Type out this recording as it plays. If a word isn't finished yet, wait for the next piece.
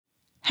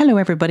Hello,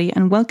 everybody,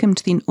 and welcome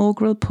to the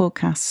inaugural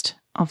podcast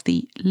of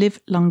the Live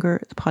Longer,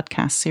 the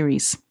podcast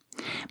series.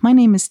 My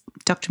name is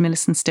Dr.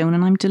 Millicent Stone,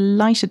 and I'm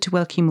delighted to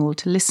welcome you all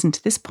to listen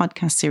to this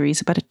podcast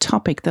series about a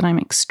topic that I'm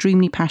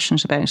extremely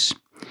passionate about.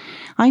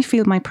 I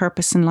feel my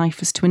purpose in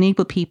life is to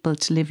enable people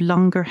to live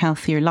longer,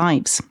 healthier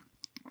lives.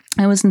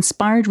 I was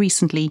inspired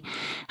recently,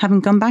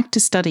 having gone back to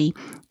study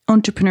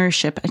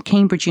entrepreneurship at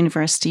Cambridge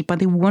University by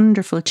the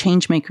wonderful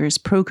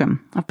Changemakers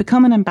programme. I've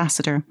become an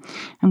ambassador,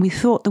 and we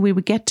thought that we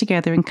would get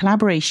together in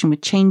collaboration with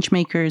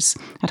Changemakers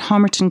at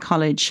Homerton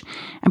College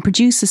and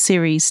produce a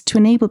series to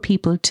enable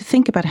people to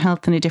think about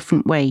health in a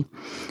different way.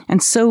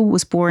 And so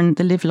was born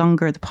the Live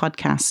Longer, the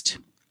podcast.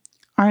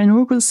 Our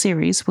inaugural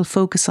series will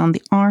focus on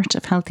the art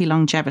of healthy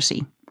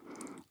longevity.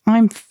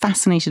 I'm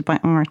fascinated by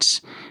art.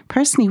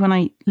 Personally, when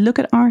I look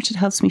at art, it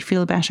helps me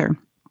feel better.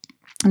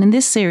 And in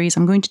this series,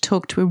 I'm going to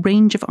talk to a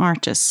range of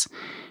artists,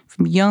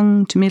 from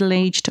young to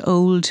middle-aged to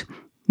old,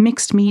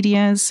 mixed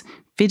medias,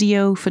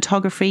 video,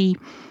 photography,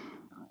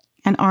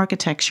 and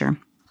architecture.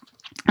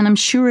 And I'm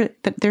sure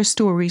that their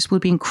stories will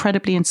be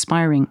incredibly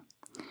inspiring.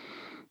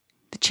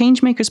 The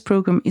Changemakers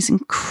programme is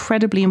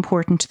incredibly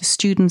important to the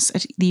students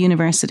at the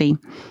university.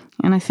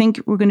 And I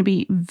think we're going to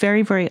be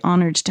very, very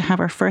honoured to have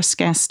our first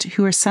guest,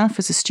 who herself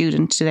is a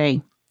student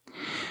today.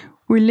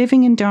 We're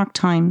living in dark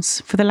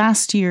times. For the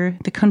last year,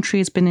 the country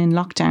has been in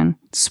lockdown.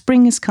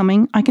 Spring is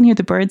coming. I can hear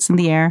the birds in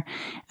the air.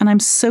 And I'm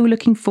so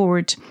looking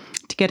forward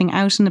to getting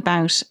out and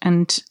about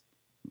and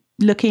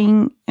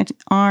looking at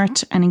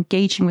art and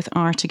engaging with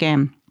art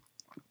again.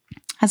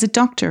 As a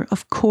doctor,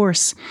 of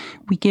course,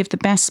 we give the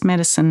best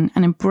medicine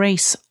and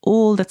embrace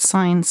all that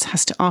science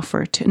has to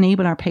offer to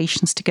enable our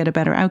patients to get a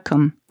better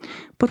outcome.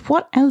 But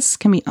what else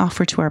can we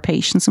offer to our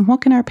patients, and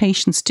what can our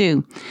patients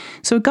do?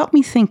 So it got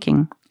me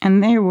thinking,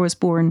 and there was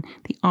born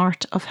the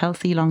art of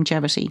healthy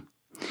longevity.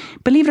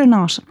 Believe it or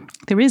not,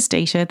 there is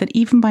data that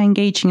even by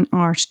engaging in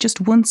art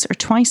just once or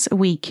twice a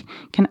week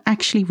can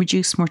actually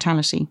reduce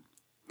mortality.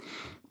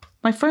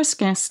 My first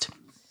guest,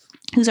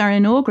 who's our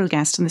inaugural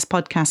guest in this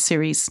podcast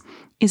series,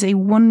 is a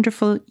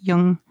wonderful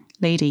young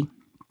lady.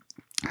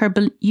 Her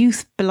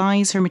youth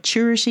belies her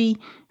maturity,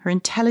 her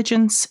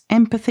intelligence,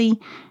 empathy,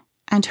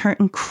 and her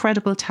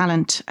incredible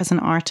talent as an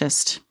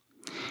artist.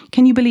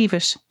 Can you believe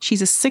it?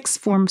 She's a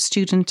sixth form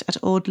student at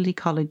Audley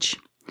College.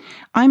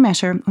 I met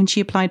her when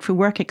she applied for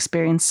work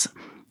experience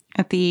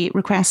at the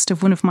request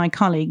of one of my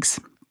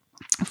colleagues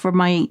for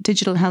my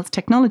digital health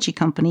technology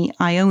company,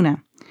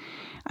 Iona.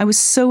 I was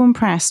so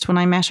impressed when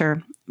I met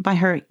her by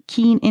her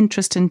keen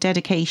interest and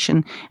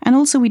dedication, and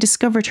also we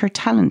discovered her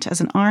talent as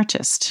an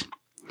artist.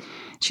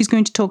 She's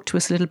going to talk to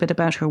us a little bit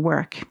about her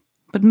work.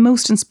 But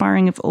most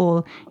inspiring of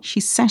all,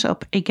 she set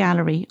up a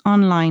gallery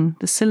online,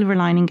 the Silver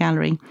Lining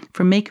Gallery,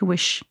 for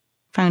Make-A-Wish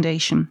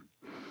Foundation.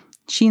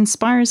 She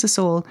inspires us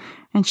all,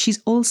 and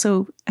she's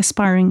also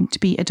aspiring to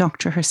be a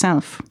doctor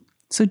herself.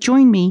 So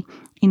join me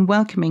in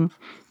welcoming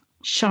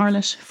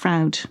Charlotte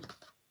Froud.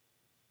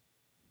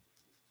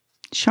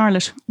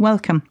 Charlotte,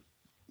 welcome.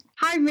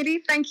 Hi,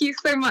 Millie. Thank you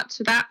so much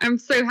for that. I'm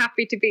so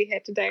happy to be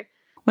here today.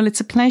 Well,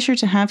 it's a pleasure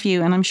to have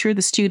you, and I'm sure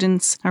the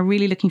students are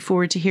really looking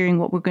forward to hearing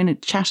what we're going to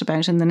chat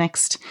about in the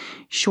next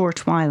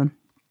short while.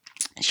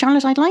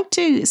 Charlotte, I'd like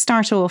to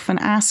start off and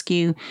ask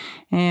you,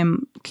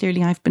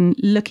 clearly I've been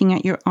looking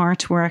at your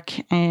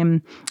artwork.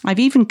 I've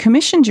even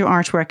commissioned your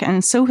artwork,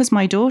 and so has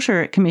my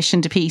daughter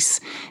commissioned a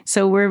piece.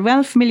 So we're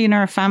well familiar in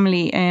our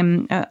family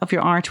of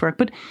your artwork.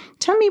 But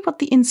tell me what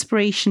the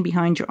inspiration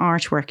behind your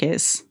artwork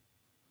is.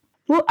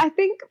 Well, I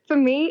think for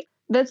me,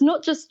 there's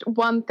not just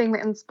one thing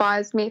that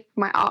inspires me for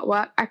my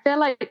artwork. I feel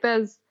like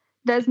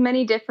there's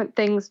many different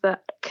things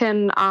that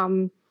can,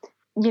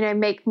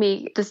 make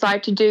me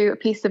decide to do a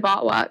piece of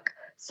artwork.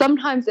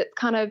 Sometimes it's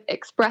kind of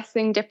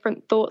expressing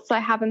different thoughts I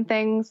have and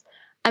things.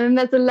 And then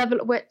there's a level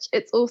at which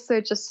it's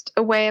also just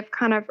a way of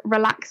kind of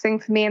relaxing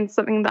for me and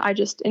something that I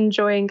just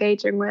enjoy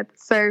engaging with.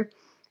 So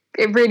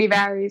it really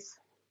varies.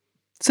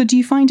 So do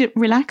you find it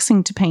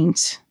relaxing to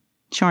paint,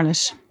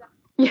 Charlotte?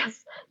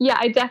 Yes. Yeah,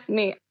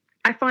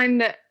 I find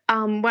that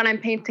when I'm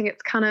painting,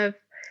 it's kind of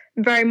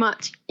very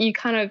much, you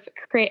kind of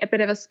create a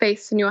bit of a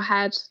space in your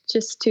head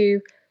just to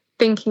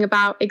thinking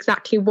about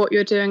exactly what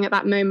you're doing at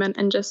that moment,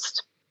 and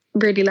just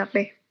really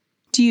lovely.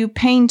 Do you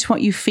paint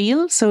what you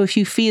feel? So if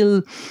you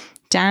feel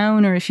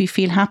down or if you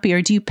feel happy,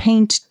 or do you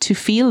paint to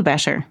feel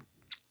better?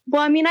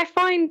 Well, I mean, I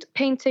find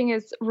painting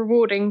is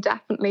rewarding,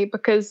 definitely,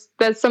 because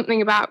there's something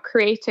about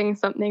creating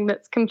something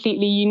that's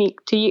completely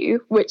unique to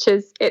you,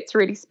 it's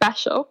really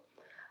special.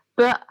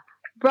 But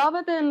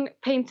rather than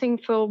painting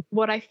for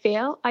what I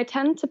feel, I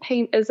tend to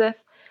paint as if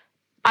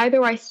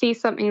either I see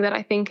something that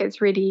I think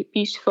is really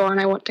beautiful and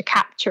I want to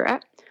capture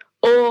it,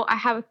 or I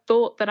have a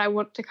thought that I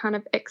want to kind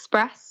of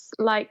express.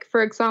 Like,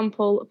 for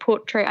example, a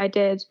portrait I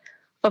did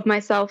of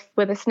myself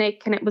with a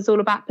snake, and it was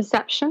all about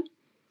perception.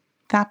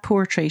 That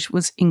portrait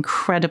was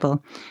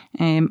incredible.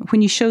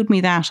 When you showed me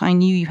that, I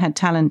knew you had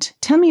talent.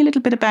 Tell me a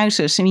little bit about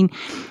it. I mean,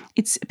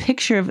 it's a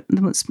picture of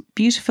the most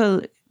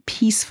beautiful,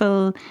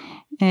 peaceful,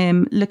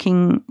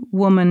 looking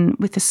woman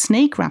with a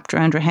snake wrapped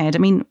around her head. I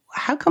mean,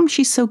 how come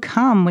she's so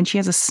calm when she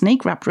has a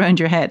snake wrapped around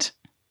your head?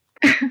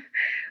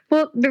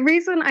 Well, the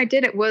reason I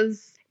did it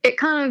was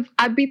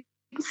I'd been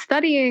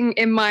studying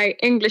in my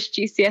English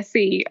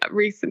GCSE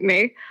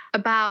recently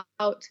about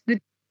the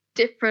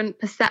different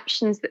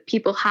perceptions that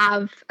people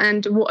have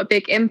and what a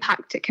big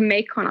impact it can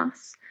make on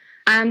us.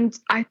 And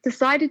I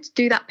decided to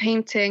do that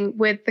painting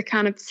with the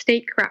kind of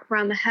snake wrap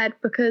around the head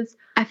because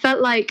I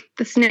felt like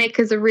the snake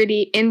is a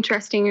really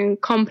interesting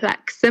and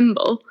complex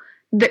symbol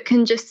that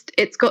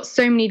it's got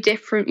so many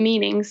different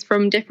meanings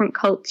from different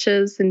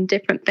cultures and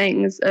different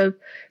things.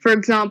 For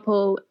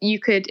example, you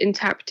could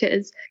interpret it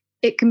as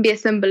it can be a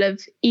symbol of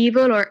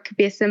evil, or it could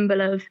be a symbol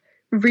of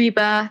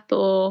rebirth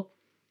or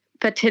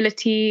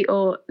fertility,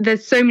 or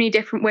there's so many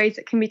different ways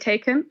it can be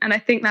taken. And I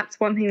think that's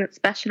one thing that's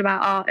special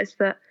about art, is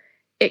that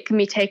it can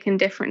be taken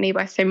differently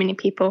by so many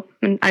people.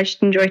 And I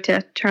just enjoy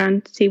to try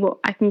and see what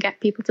I can get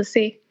people to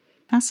see.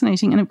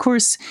 Fascinating. And of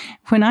course,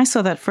 when I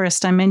saw that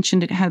first, I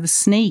mentioned how the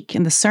snake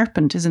and the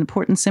serpent is an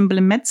important symbol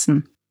in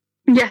medicine.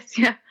 Yes,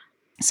 yeah.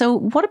 So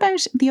what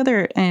about the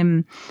other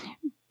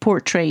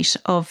portrait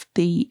of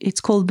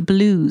it's called The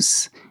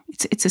Blues.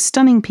 It's a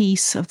stunning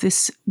piece of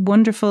this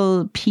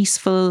wonderful,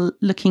 peaceful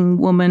looking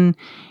woman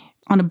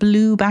on a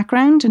blue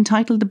background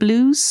entitled The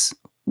Blues.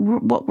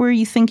 What were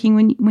you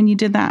thinking when you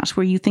did that?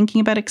 Were you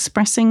thinking about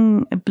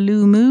expressing a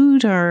blue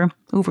mood or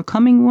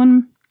overcoming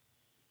one?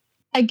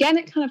 Again,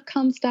 it kind of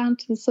comes down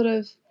to the sort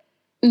of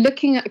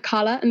looking at a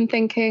colour and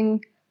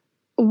thinking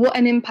what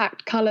an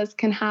impact colours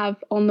can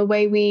have on the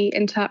way we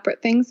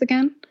interpret things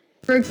again.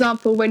 For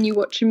example, when you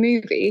watch a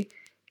movie,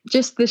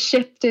 just the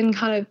shift in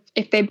kind of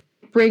if they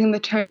bring the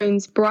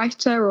tones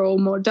brighter or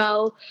more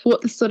dull,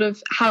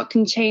 how it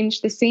can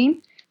change the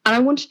scene. And I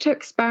wanted to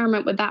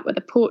experiment with that with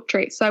a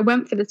portrait. So I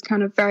went for this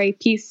kind of very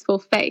peaceful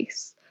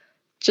face,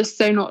 just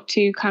so not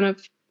to kind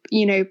of,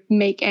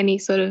 make any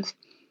sort of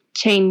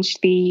change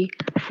the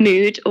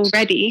mood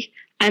already.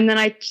 And then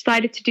I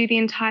decided to do the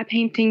entire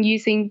painting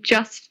using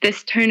just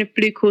this tone of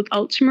blue called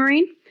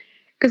ultramarine,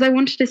 because I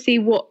wanted to see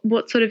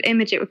what sort of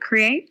image it would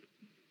create.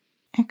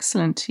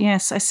 Excellent.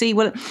 Yes, I see.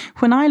 Well,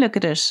 when I look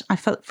at it, I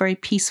felt very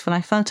peaceful.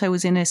 I felt I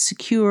was in a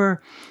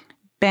secure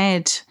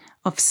bed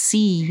of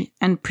sea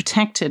and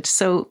protected.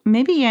 So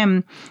maybe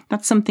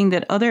that's something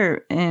that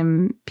other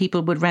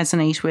people would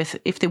resonate with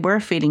if they were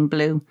feeling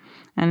blue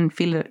and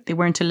feel that they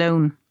weren't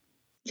alone.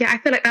 Yeah, I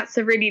feel like that's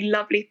a really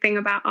lovely thing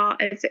about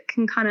art, is it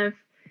can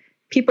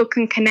people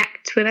can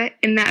connect with it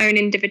in their own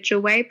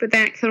individual way, but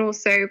then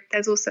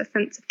there's also a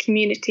sense of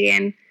community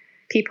and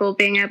people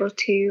being able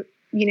to,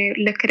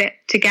 look at it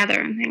together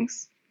and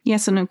things.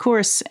 Yes, and of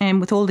course,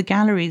 with all the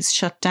galleries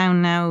shut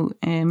down now,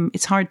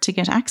 it's hard to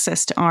get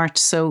access to art.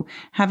 So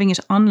having it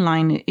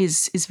online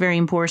is very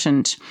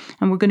important.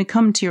 And we're going to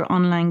come to your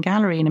online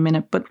gallery in a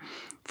minute. But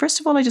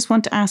first of all, I just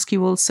want to ask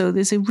you also,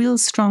 there's a real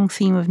strong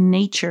theme of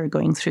nature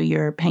going through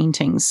your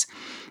paintings.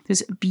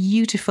 There's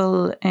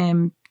beautiful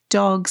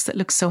dogs that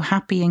look so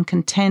happy and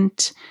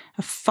content,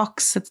 a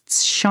fox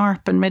that's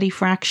sharp and ready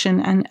for action,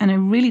 and a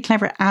really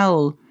clever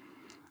owl.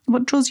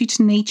 What draws you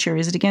to nature?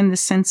 Is it again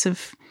this sense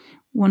of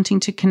wanting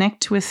to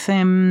connect with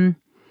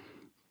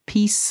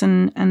peace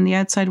and the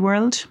outside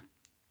world?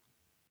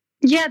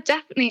 Yeah,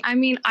 definitely. I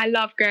mean, I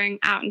love going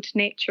out into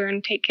nature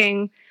and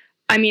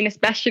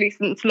especially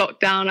since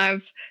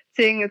lockdown,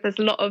 seeing as there's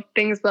a lot of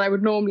things that I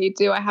would normally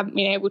do, I haven't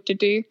been able to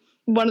do.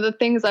 One of the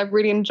things I've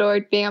really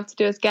enjoyed being able to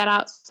do is get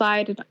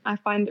outside, and I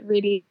find it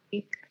really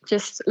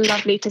just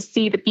lovely to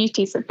see the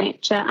beauties of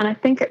nature. And I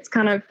think it's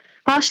kind of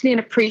partially an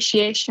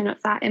appreciation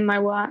of that in my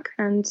work.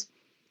 And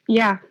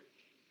yeah.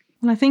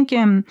 Well, I think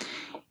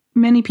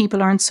many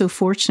people aren't so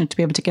fortunate to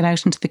be able to get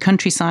out into the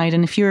countryside.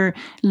 And if you're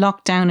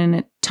locked down in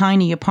a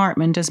tiny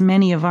apartment, as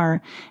many of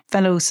our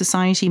fellow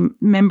society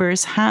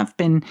members have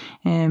been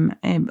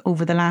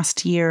over the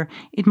last year,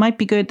 it might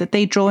be good that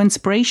they draw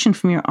inspiration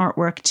from your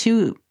artwork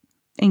to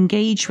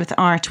engage with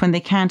art when they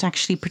can't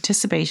actually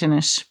participate in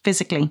it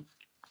physically.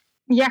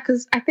 Yeah,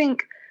 because I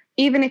think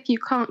even if you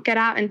can't get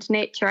out into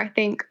nature, I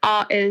think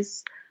art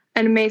is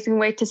an amazing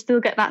way to still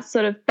get that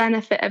sort of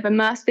benefit of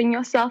immersing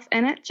yourself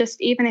in it,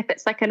 just even if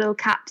it's like a little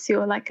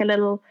capsule, like a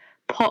little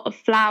pot of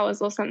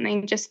flowers or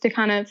something, just to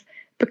kind of,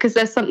 because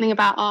there's something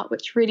about art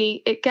which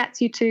really, it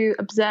gets you to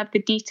observe the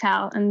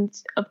detail and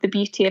of the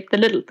beauty of the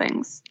little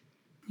things.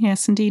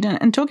 Yes, indeed.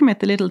 And talking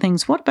about the little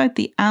things, what about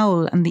the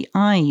owl and the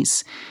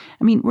eyes?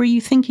 I mean, were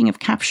you thinking of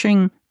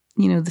capturing,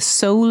 the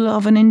soul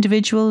of an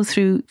individual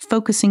through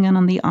focusing in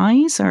on the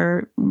eyes,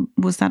 or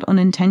was that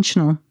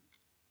unintentional?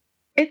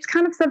 It's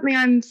kind of something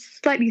I'm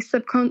slightly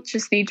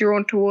subconsciously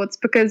drawn towards,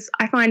 because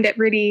I find it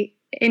really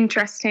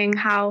interesting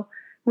how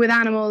with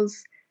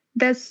animals,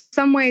 there's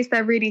some ways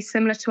they're really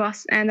similar to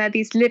us and they're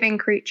these living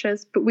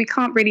creatures, but we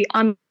can't really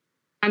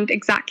understand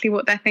exactly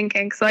what they're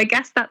thinking. So I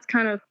guess that's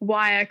kind of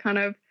why I kind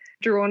of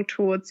drawn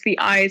towards the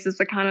eyes as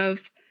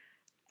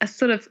a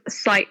sort of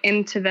sight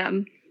into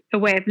them, a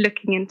way of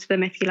looking into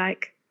them, if you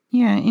like.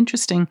 Yeah,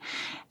 interesting.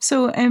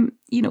 So,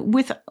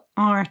 with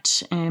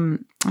art,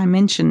 I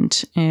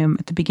mentioned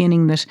at the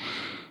beginning that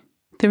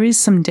There is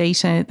some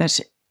data that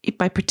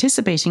by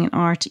participating in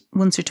art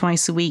once or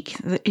twice a week,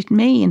 it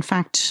may in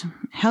fact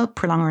help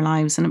prolong our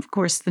lives. And of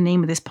course, the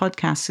name of this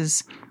podcast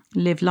is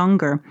Live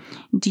Longer.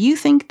 Do you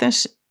think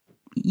that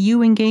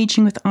you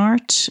engaging with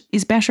art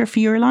is better for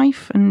your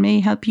life and may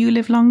help you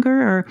live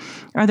longer? Or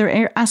are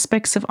there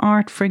aspects of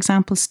art, for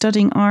example,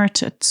 studying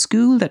art at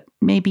school, that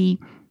may be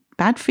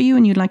bad for you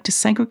and you'd like to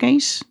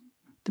segregate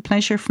the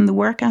pleasure from the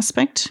work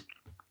aspect?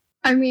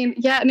 I mean,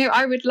 yeah, no,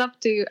 I would love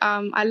to.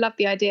 I love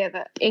the idea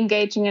that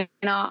engaging in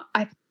art,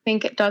 I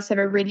think it does have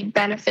a really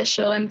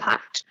beneficial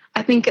impact.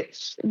 I think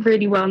it's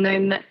really well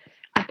known that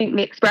I think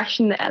the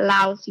expression that it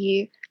allows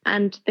you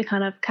and the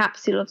kind of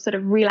capsule of sort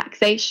of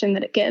relaxation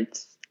that it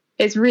gives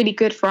is really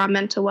good for our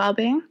mental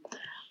well-being.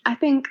 I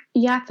think,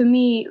 yeah, for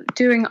me,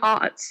 doing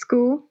art at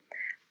school,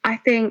 I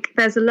think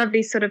there's a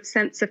lovely sort of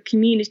sense of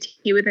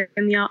community within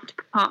the art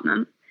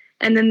department.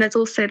 And then there's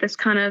also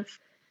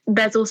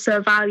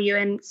a value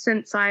in,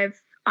 since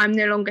I'm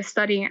no longer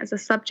studying it as a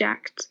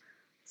subject,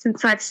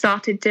 since I've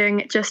started doing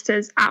it just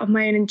as out of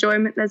my own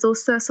enjoyment, there's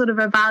also sort of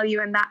a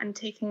value in that and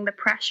taking the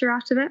pressure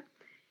out of it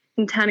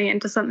and turning it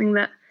into something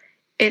that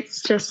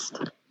it's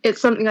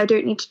something I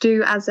don't need to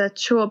do as a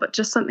chore, but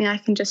just something I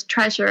can just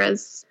treasure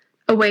as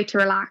a way to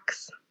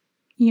relax.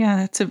 Yeah,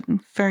 that's a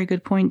very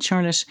good point,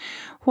 Charlotte.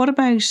 What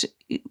about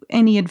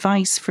any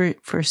advice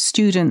for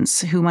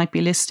students who might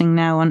be listening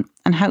now on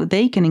how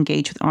they can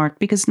engage with art?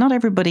 Because not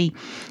everybody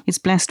is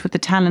blessed with the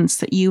talents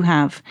that you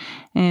have.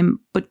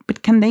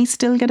 But can they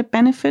still get a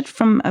benefit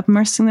from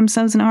immersing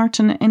themselves in art,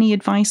 and any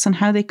advice on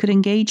how they could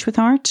engage with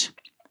art?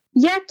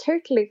 Yeah,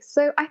 totally.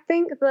 So I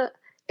think that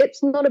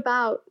it's not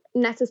about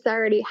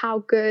necessarily how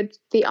good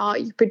the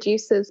art you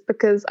produce is,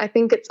 because I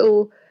think it's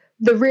all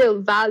the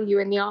real value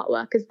in the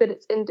artwork is that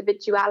it's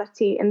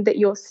individuality and that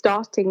you're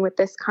starting with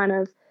this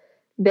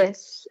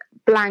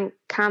blank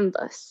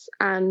canvas,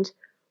 and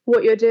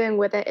what you're doing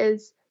with it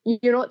is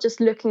you're not just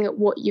looking at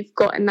what you've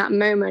got in that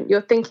moment, you're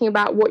thinking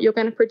about what you're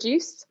going to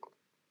produce,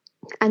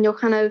 and you're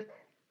kind of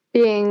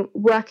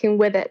working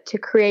with it to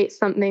create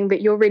something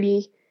that you're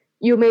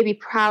maybe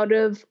proud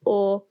of,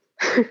 or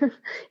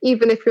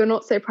even if you're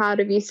not so proud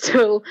of, you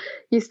still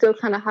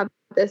kind of have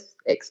this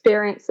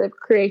experience of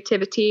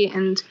creativity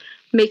and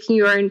making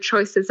your own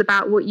choices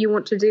about what you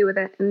want to do with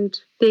it and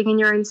being in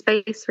your own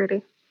space,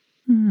 really.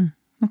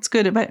 That's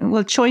good.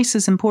 Well, choice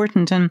is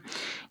important, and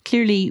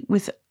clearly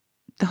with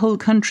the whole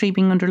country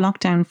being under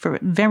lockdown for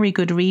very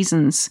good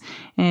reasons,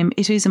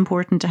 it is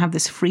important to have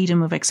this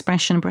freedom of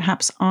expression.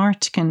 Perhaps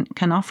art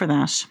can offer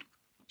that.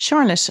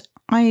 Charlotte,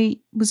 I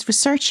was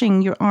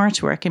researching your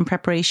artwork in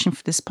preparation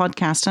for this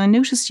podcast, and I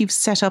noticed you've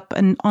set up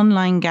an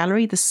online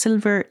gallery, the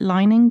Silver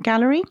Lining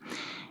Gallery,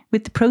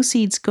 with the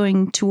proceeds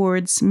going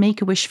towards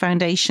Make-A-Wish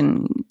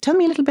Foundation. Tell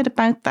me a little bit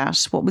about that.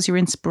 What was your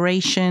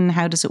inspiration?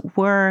 How does it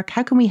work?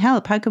 How can we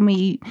help? How can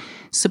we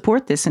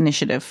support this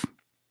initiative?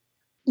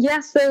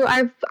 Yeah, so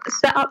I've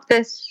set up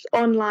this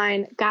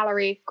online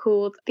gallery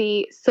called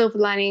the Silver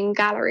Lining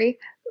Gallery,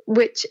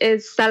 which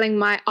is selling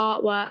my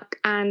artwork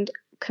and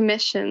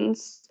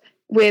commissions,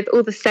 with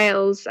all the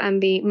sales and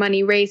the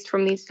money raised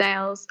from these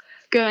sales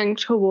going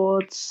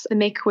towards the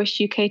Make-A-Wish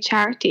UK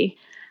charity,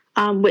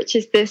 which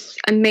is this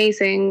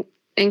amazing,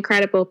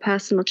 incredible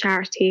personal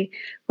charity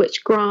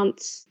which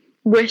grants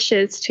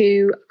wishes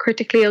to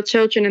critically ill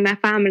children and their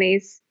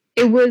families.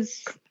 It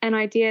was an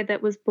idea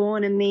that was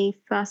born in the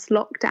first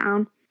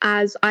lockdown,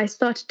 as I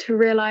started to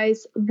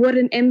realize what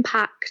an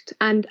impact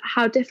and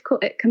how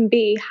difficult it can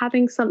be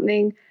having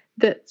something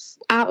that's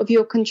out of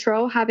your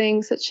control,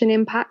 having such an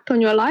impact on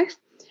your life.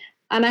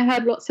 And I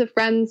heard lots of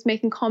friends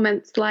making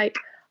comments like,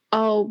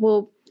 oh,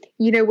 well,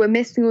 we're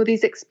missing all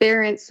these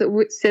experiences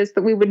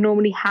that we would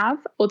normally have,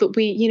 or that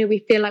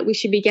we feel like we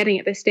should be getting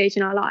at this stage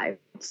in our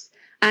lives.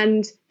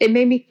 And it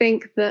made me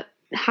think that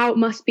how it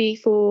must be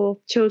for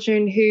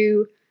children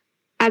who,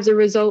 as a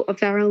result of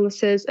their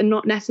illnesses, are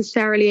not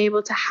necessarily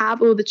able to have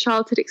all the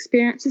childhood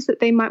experiences that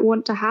they might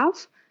want to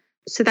have.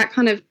 So that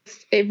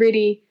it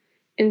really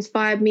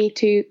inspired me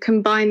to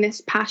combine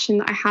this passion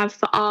that I have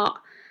for art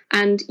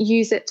and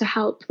use it to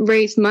help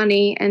raise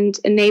money and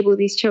enable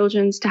these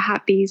children to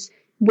have these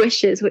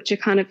wishes, which are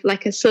kind of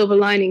like a silver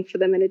lining for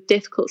them in a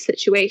difficult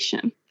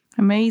situation.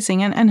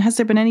 Amazing. And has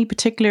there been any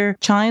particular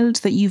child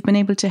that you've been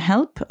able to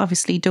help?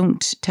 Obviously,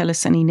 don't tell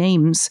us any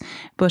names,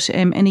 but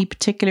any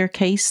particular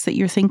case that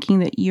you're thinking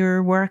that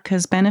your work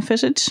has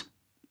benefited?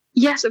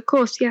 Yes, of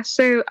course. Yes.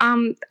 So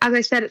as I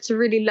said, it's a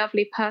really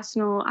lovely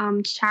personal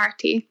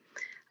charity,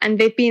 and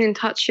they've been in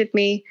touch with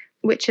me,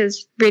 which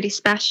is really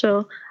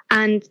special.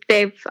 And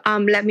they've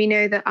let me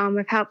know that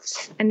I've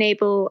helped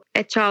enable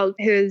a child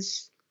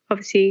who's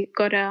obviously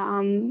got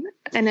an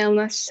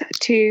illness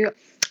to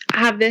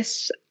have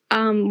this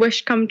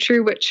wish come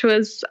true, which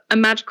was a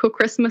magical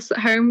Christmas at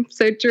home.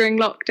 So during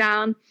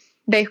lockdown,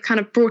 they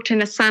kind of brought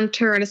in a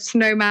Santa and a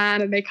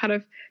snowman, and they kind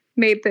of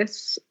made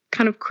this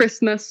kind of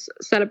Christmas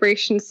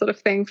celebration sort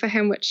of thing for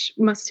him, which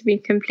must have been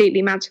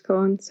completely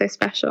magical and so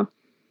special.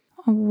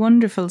 Oh,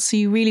 wonderful. So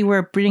you really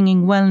were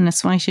bringing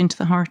wellness right into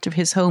the heart of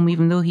his home,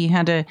 even though he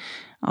had a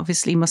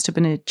obviously must have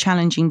been a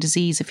challenging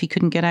disease if he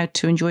couldn't get out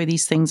to enjoy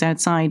these things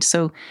outside.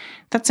 So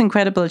that's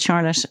incredible,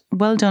 Charlotte.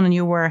 Well done on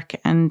your work.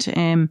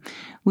 And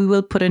we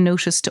will put a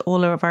notice to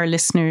all of our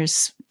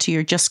listeners to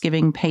your Just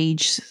Giving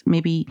page.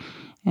 Maybe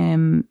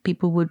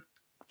people would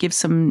give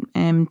some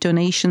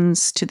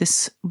donations to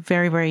this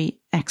very, very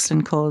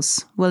excellent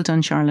cause. Well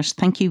done, Charlotte.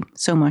 Thank you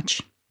so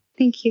much.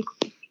 Thank you.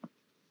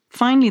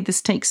 Finally,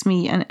 this takes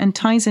me and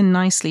ties in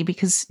nicely,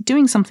 because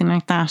doing something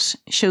like that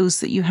shows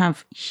that you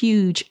have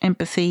huge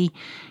empathy.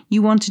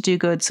 You want to do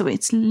good. So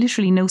it's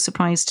literally no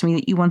surprise to me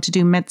that you want to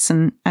do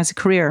medicine as a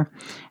career.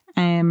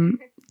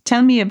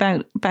 Tell me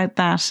about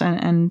that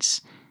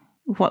and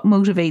what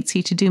motivates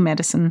you to do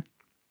medicine.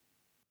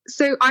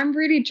 So I'm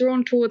really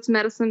drawn towards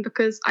medicine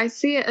because I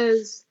see it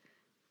as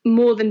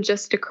more than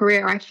just a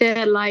career. I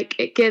feel like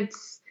it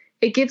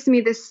gives me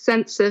this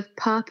sense of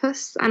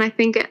purpose, and I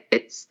think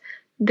it's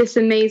this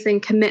amazing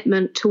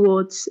commitment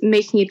towards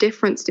making a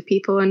difference to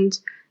people, and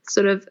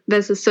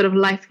there's a sort of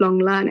lifelong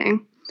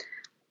learning.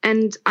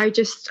 And I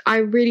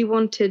really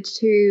wanted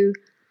to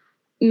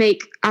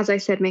make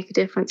a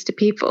difference to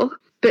people.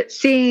 But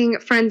seeing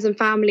friends and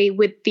family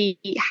with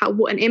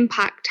what an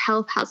impact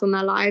health has on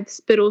their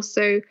lives, but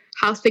also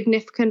how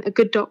significant a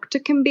good doctor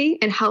can be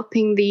in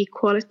helping the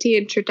quality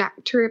and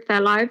trajectory of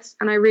their lives.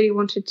 And I really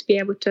wanted to be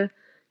able to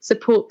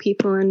support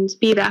people and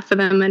be there for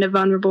them in a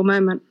vulnerable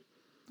moment.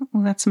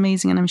 Well, that's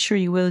amazing. And I'm sure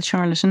you will,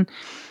 Charlotte. And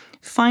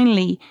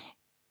finally,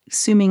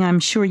 I'm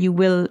sure you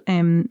will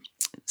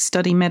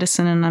study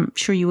medicine, and I'm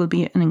sure you will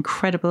be an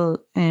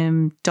incredible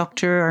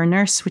doctor or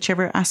nurse,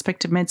 whichever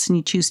aspect of medicine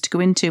you choose to go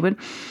into. But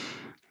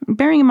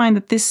bearing in mind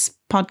that this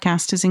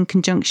podcast is in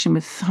conjunction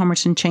with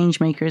Homerton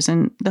Changemakers,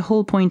 and the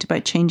whole point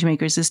about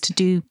Changemakers is to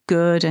do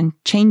good and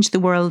change the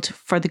world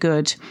for the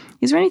good.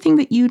 Is there anything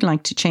that you'd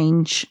like to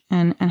change,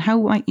 and how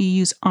might you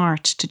use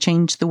art to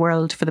change the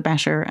world for the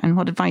better? And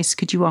what advice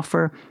could you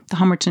offer the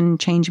Homerton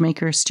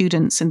Changemaker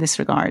students in this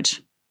regard?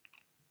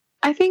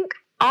 I think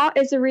art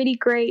is a really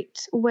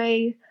great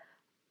way,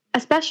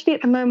 especially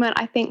at the moment.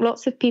 I think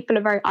lots of people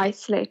are very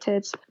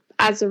isolated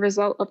as a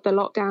result of the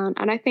lockdown.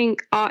 And I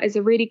think art is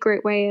a really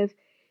great way of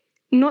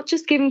not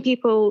just giving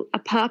people a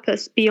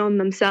purpose beyond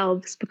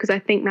themselves, because I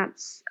think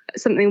that's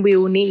something we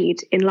all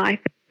need in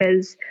life,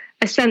 is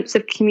a sense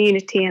of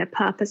community and a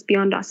purpose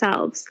beyond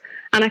ourselves.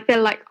 And I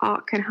feel like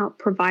art can help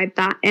provide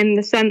that, in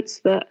the sense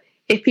that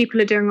if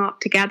people are doing art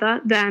together,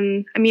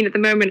 then, at the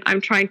moment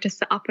I'm trying to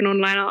set up an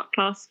online art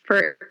class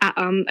at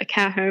a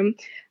care home.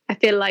 I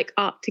feel like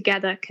art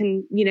together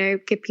can,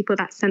 give people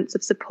that sense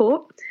of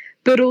support.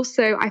 But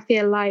also I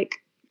feel like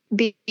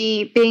being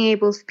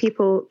able to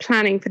people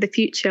planning for the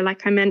future,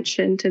 like I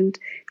mentioned, and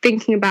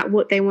thinking about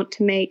what they want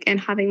to make and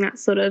having that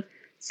sort of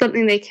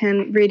something they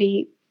can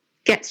really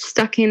get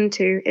stuck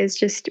into is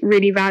just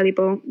really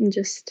valuable and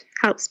just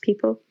helps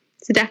people.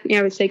 So definitely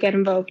I would say get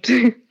involved.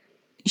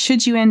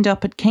 Should you end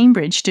up at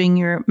Cambridge doing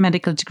your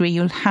medical degree,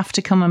 you'll have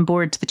to come on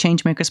board to the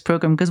Changemakers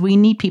programme, because we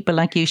need people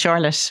like you,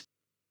 Charlotte.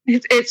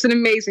 It's an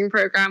amazing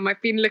programme.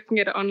 I've been looking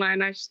at it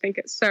online. I just think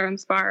it's so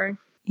inspiring.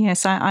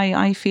 Yes,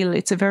 I feel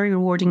it's a very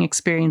rewarding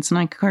experience, and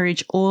I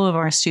encourage all of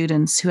our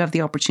students who have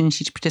the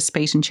opportunity to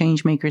participate in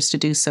Changemakers to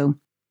do so.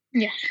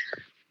 Yeah.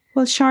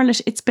 Well,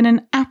 Charlotte, it's been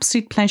an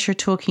absolute pleasure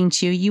talking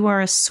to you. You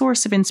are a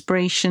source of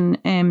inspiration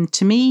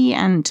to me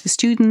and to the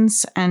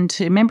students and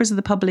to members of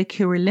the public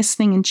who are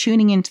listening and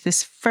tuning into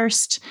this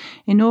first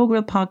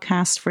inaugural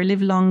podcast for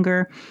Live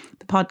Longer,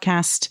 the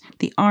podcast,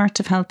 The Art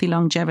of Healthy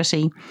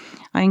Longevity.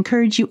 I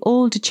encourage you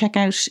all to check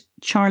out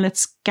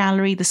Charlotte's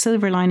gallery, the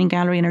Silver Lining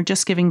Gallery, and her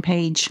Just Giving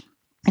page.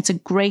 It's a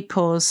great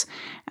cause.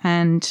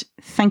 And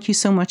thank you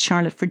so much,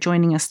 Charlotte, for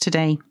joining us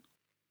today.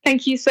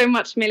 Thank you so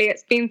much, Millie.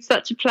 It's been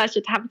such a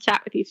pleasure to have a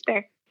chat with you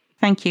today.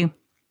 Thank you.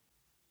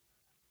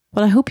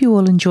 Well, I hope you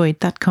all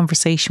enjoyed that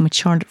conversation with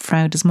Charlotte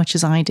Froud as much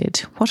as I did.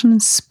 What an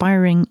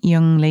inspiring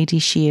young lady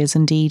she is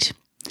indeed.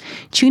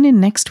 Tune in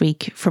next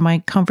week for my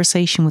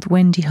conversation with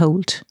Wendy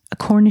Holt, a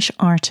Cornish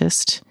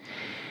artist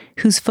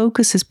whose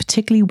focus is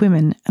particularly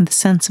women and the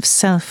sense of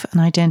self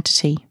and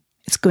identity.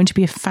 It's going to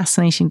be a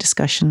fascinating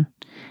discussion.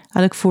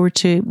 I look forward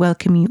to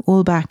welcoming you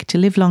all back to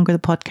Live Longer, the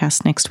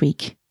podcast, next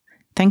week.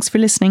 Thanks for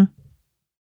listening.